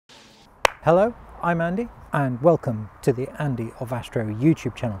Hello, I'm Andy and welcome to the Andy of Astro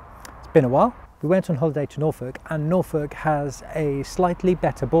YouTube channel. It's been a while. We went on holiday to Norfolk and Norfolk has a slightly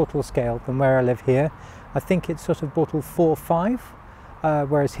better Bortle scale than where I live here. I think it's sort of Bortle 4, 5,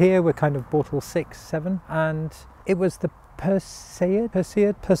 whereas here we're kind of Bortle 6, 7, and it was the Perseid.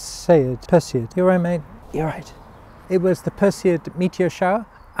 You're right, mate. You're right. It was the Perseid meteor shower,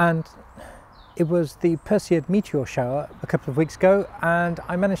 and it was the Perseid meteor shower a couple of weeks ago, and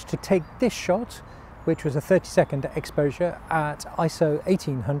I managed to take this shot, which was a 30-second exposure at ISO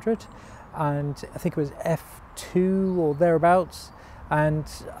 1800, and I think it was f2 or thereabouts, and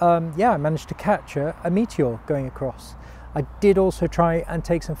yeah, I managed to capture a meteor going across. I did also try and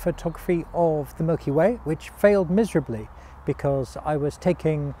take some photography of the Milky Way, which failed miserably because I was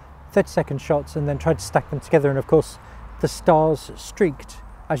taking 30-second shots and then tried to stack them together, and of course the stars streaked,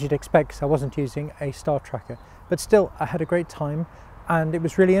 as you'd expect, because I wasn't using a star tracker. But still, I had a great time, and it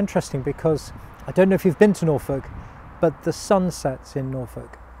was really interesting because I don't know if you've been to Norfolk, but the sunsets in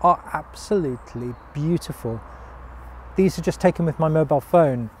Norfolk are absolutely beautiful. These are just taken with my mobile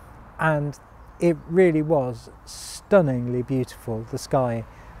phone, and it really was stunningly beautiful, the sky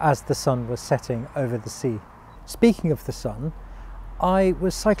as the sun was setting over the sea. Speaking of the sun, I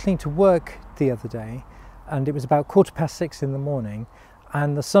was cycling to work the other day, and it was about 6:15 in the morning,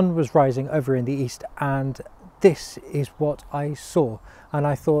 and the sun was rising over in the east, and this is what I saw. And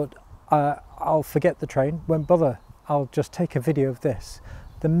I thought, I'll forget the train, won't bother, I'll just take a video of this.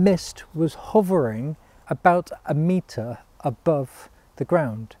 The mist was hovering about a meter above the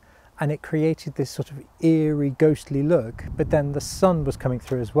ground, and it created this sort of eerie, ghostly look, but then the sun was coming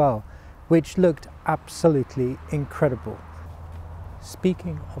through as well, which looked absolutely incredible.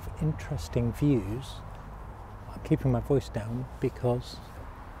 Speaking of interesting views, I'm keeping my voice down because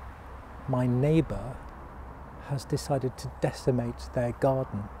my neighbour has decided to decimate their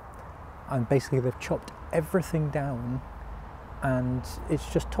garden, and basically they've chopped everything down and it's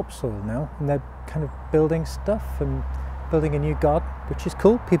just topsoil now, and they're kind of building stuff and building a new garden, which is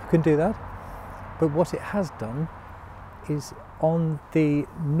cool, people can do that. But what it has done is on the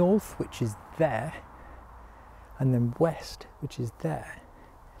north, which is there, and then west, which is there,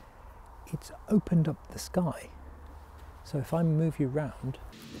 it's opened up the sky. So if I move you round,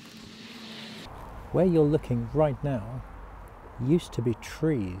 where you're looking right now used to be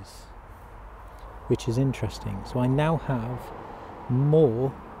trees, which is interesting. So I now have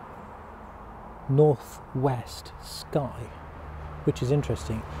more northwest sky, which is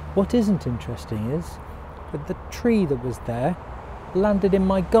interesting. What isn't interesting is that the tree that was there landed in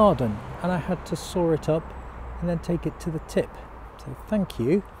my garden, and I had to saw it up and then take it to the tip. So thank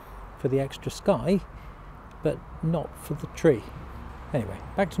you for the extra sky, but not for the tree. Anyway,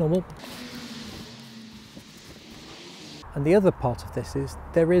 back to normal. And the other part of this is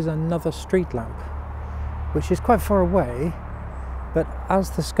there is another street lamp, which is quite far away, but as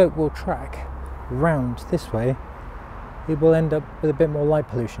the scope will track round this way, it will end up with a bit more light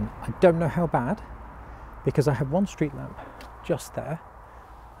pollution. I don't know how bad, because I have one street lamp just there,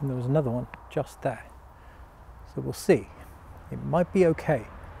 and there was another one just there. So we'll see. It might be okay.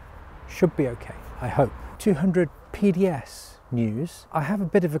 Should be okay, I hope. 200 PDS news. I have a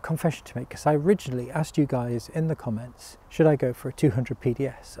bit of a confession to make, because I originally asked you guys in the comments, should I go for a 200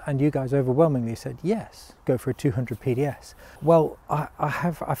 PDS? And you guys overwhelmingly said yes, go for a 200 PDS. Well,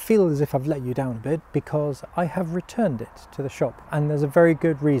 I feel as if I've let you down a bit, because I have returned it to the shop, and there's a very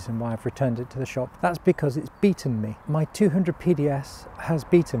good reason why I've returned it to the shop. That's because it's beaten me. My 200 PDS has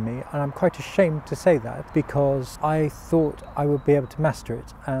beaten me, and I'm quite ashamed to say that, because I thought I would be able to master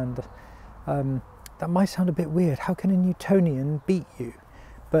it, and that might sound a bit weird. How can a Newtonian beat you?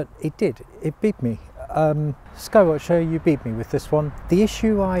 But it did. It beat me. Skywatcher, you beat me with this one. The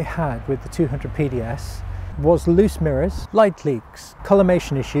issue I had with the 200 PDS was loose mirrors, light leaks,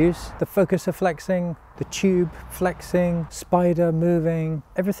 collimation issues, the focuser flexing, the tube flexing, spider moving.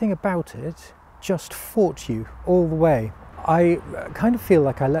 Everything about it just fought you all the way. I kind of feel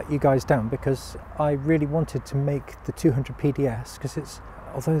like I let you guys down, because I really wanted to make the 200 PDS, because it's,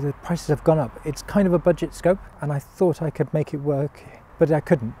 although the prices have gone up, it's kind of a budget scope, and I thought I could make it work, but I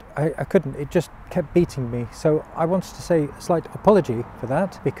couldn't. I couldn't. It just kept beating me. So I wanted to say a slight apology for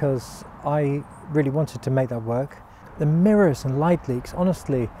that, because I really wanted to make that work. The mirrors and light leaks,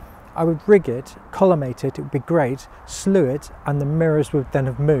 honestly, I would rig it, collimate it, it would be great, slew it, and the mirrors would then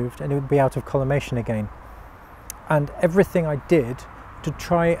have moved and it would be out of collimation again. And everything I did to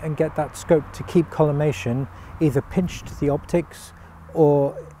try and get that scope to keep collimation either pinched the optics,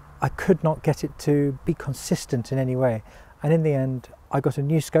 or I could not get it to be consistent in any way. And in the end, I got a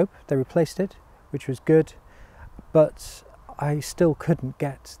new scope, they replaced it, which was good, but I still couldn't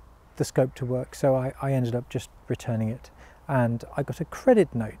get the scope to work, so I ended up just returning it, and I got a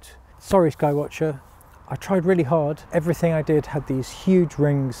credit note. Sorry Skywatcher, I tried really hard. Everything I did had these huge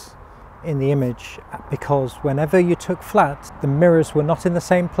rings in the image, because whenever you took flat, the mirrors were not in the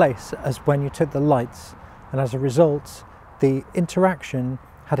same place as when you took the lights, and as a result the interaction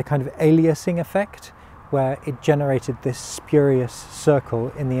had a kind of aliasing effect where it generated this spurious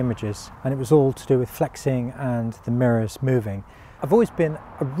circle in the images, and it was all to do with flexing and the mirrors moving. I've always been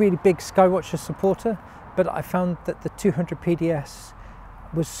a really big Skywatcher supporter, but I found that the 200 PDS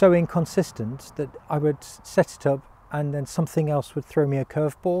was so inconsistent that I would set it up and then something else would throw me a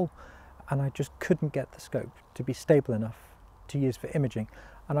curveball, and I just couldn't get the scope to be stable enough to use for imaging.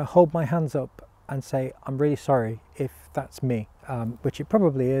 And I hold my hands up and say, I'm really sorry if that's me, which it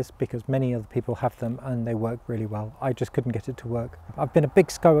probably is, because many other people have them and they work really well. I just couldn't get it to work. I've been a big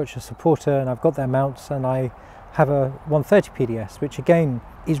Skywatcher supporter and I've got their mounts, and I have a 130 PDS, which again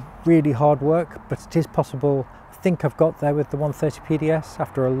is really hard work, but it is possible. I think I've got there with the 130 PDS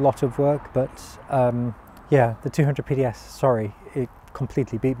after a lot of work, but yeah, the 200 PDS, sorry, it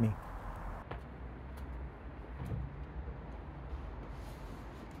completely beat me.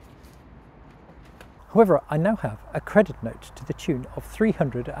 However, I now have a credit note to the tune of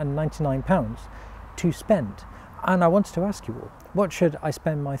 £399 to spend, and I wanted to ask you all, what should I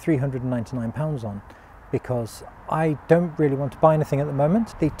spend my £399 on? Because I don't really want to buy anything at the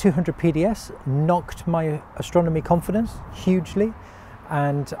moment. The 200 PDS knocked my astronomy confidence hugely,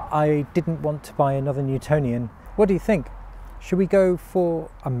 and I didn't want to buy another Newtonian. What do you think? Should we go for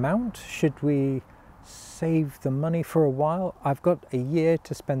a mount? Should we save the money for a while? I've got a year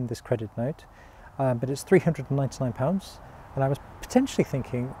to spend this credit note. But it's £399, and I was potentially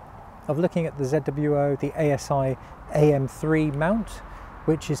thinking of looking at the ZWO, the ASI AM3 mount,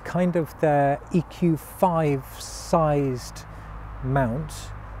 which is kind of their EQ5 sized mount,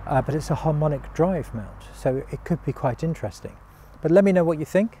 but it's a harmonic drive mount, so it could be quite interesting. But let me know what you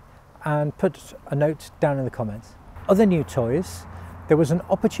think and put a note down in the comments. Other new toys, there was an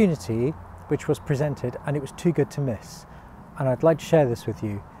opportunity which was presented and it was too good to miss, and I'd like to share this with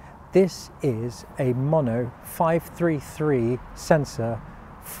you. This is a mono 533 sensor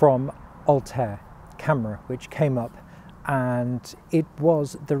from Altair camera, which came up, and it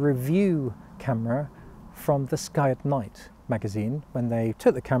was the review camera from the Sky at Night magazine when they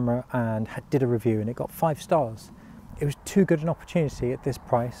took the camera and did a review, and it got 5 stars. It was too good an opportunity at this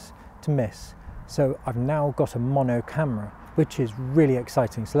price to miss. So I've now got a mono camera, which is really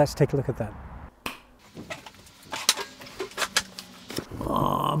exciting. So let's take a look at that.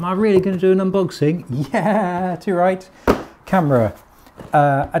 Oh, am I really going to do an unboxing? Yeah, too right. Camera,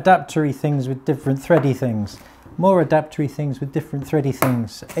 adaptery things with different thready things, more adaptery things with different thready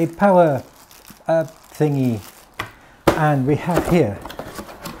things, a power thingy, and we have here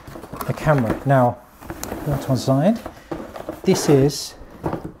a camera. Now, that's one side. This is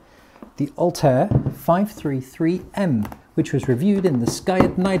the Altair 533M, which was reviewed in the Sky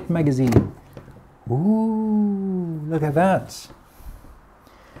at Night magazine. Ooh, look at that.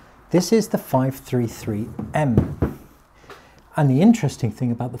 This is the 533M. And the interesting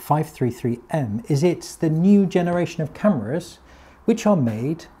thing about the 533M is it's the new generation of cameras which are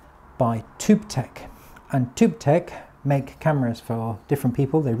made by TubeTech. And TubeTech make cameras for different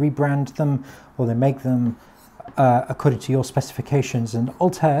people. They rebrand them or they make them according to your specifications. And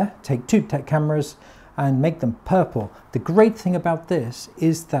Altair take TubeTech cameras and make them purple. The great thing about this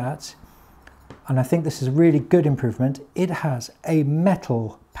is that, and I think this is a really good improvement, it has a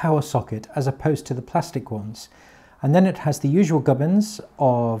metal power socket as opposed to the plastic ones. And then it has the usual gubbins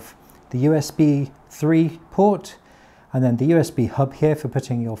of the USB 3 port, and then the USB hub here for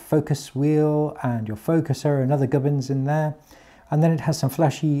putting your focus wheel and your focuser and other gubbins in there. And then it has some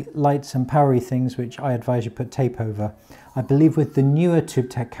flashy lights and powery things which I advise you put tape over. I believe with the newer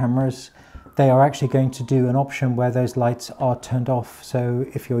TubeTech cameras, they are actually going to do an option where those lights are turned off. So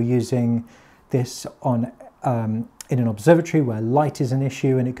if you're using this on in an observatory where light is an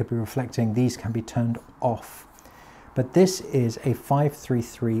issue and it could be reflecting, these can be turned off. But this is a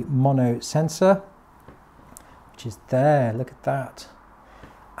 533 mono sensor, which is there, look at that.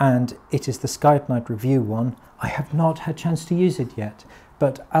 And it is the Sky at Night review one. I have not had a chance to use it yet,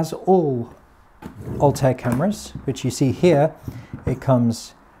 but as all Altair cameras, which you see here, it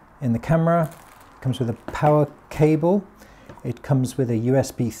comes in the camera, it comes with a power cable, it comes with a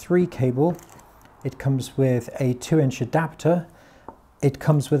USB 3 cable, it comes with a 2-inch adapter, it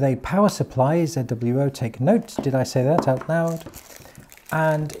comes with a power supply, ZWO, take note, did I say that out loud?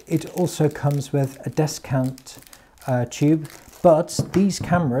 And it also comes with a descant tube But these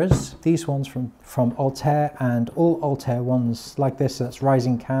cameras, these ones from Altair and all Altair ones like this, so that's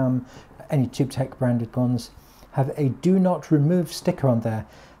Rising Cam, any TubeTech branded ones, have a do not remove sticker on there.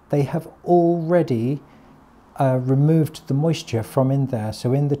 They have already removed the moisture from in there.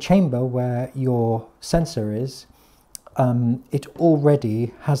 So in the chamber where your sensor is, it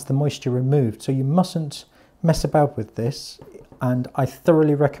already has the moisture removed. So you mustn't mess about with this. And I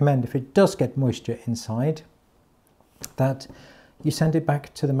thoroughly recommend, if it does get moisture inside, that you send it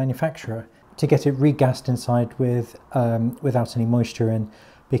back to the manufacturer to get it regassed inside with without any moisture in,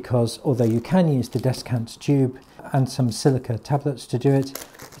 because although you can use the descant tube and some silica tablets to do it,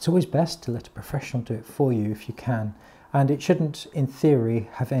 it's always best to let a professional do it for you if you can. And it shouldn't, in theory,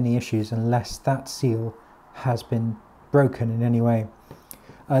 have any issues unless that seal has been broken in any way.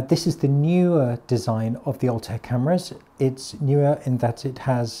 This is the newer design of the Altair cameras. It's newer in that it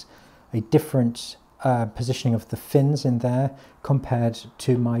has a different positioning of the fins in there compared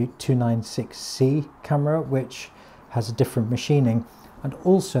to my 296C camera, which has a different machining. And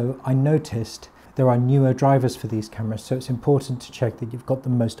also I noticed there are newer drivers for these cameras, so it's important to check that you've got the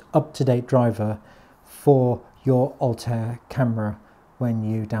most up-to-date driver for your Altair camera when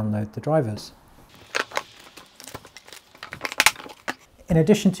you download the drivers. In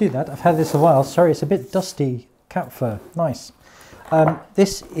addition to that, I've had this a while, sorry it's a bit dusty, cat fur, nice.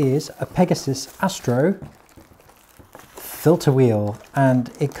 This is a Pegasus Astro filter wheel, and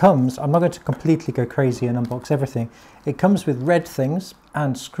it comes, I'm not going to completely go crazy and unbox everything, it comes with red things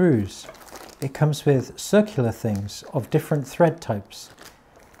and screws. It comes with circular things of different thread types,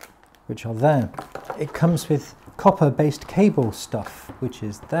 which are there. It comes with copper-based cable stuff, which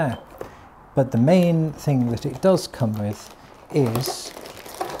is there. But the main thing that it does come with is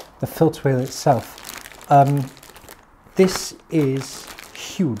the filter wheel itself. This is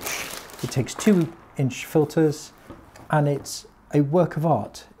huge. It takes 2-inch filters and it's a work of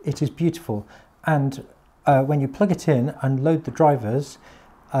art. It is beautiful. And when you plug it in and load the drivers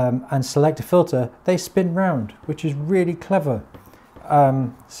and select a filter, they spin round, which is really clever.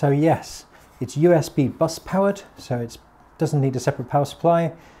 So yes, it's USB bus powered, so it doesn't need a separate power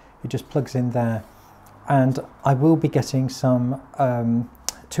supply. It just plugs in there. And I will be getting some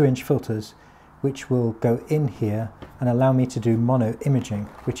 2-inch filters which will go in here and allow me to do mono imaging,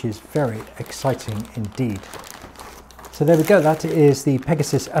 which is very exciting indeed. So there we go, that is the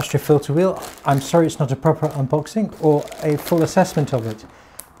Pegasus Astro filter wheel. I'm sorry it's not a proper unboxing or a full assessment of it,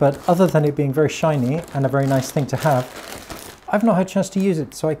 but other than it being very shiny and a very nice thing to have, I've not had a chance to use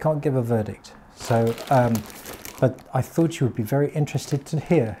it, so I can't give a verdict. So, but I thought you would be very interested to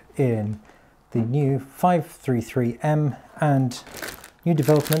hear in the new 533M and new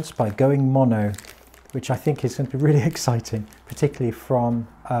developments by going mono, which I think is going to be really exciting, particularly from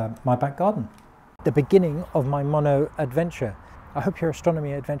my back garden. The beginning of my mono adventure. I hope your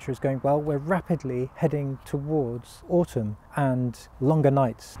astronomy adventure is going well. We're rapidly heading towards autumn and longer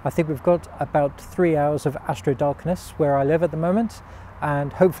nights. I think we've got about 3 hours of astro darkness where I live at the moment,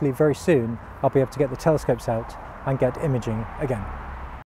 and hopefully very soon I'll be able to get the telescopes out and get imaging again.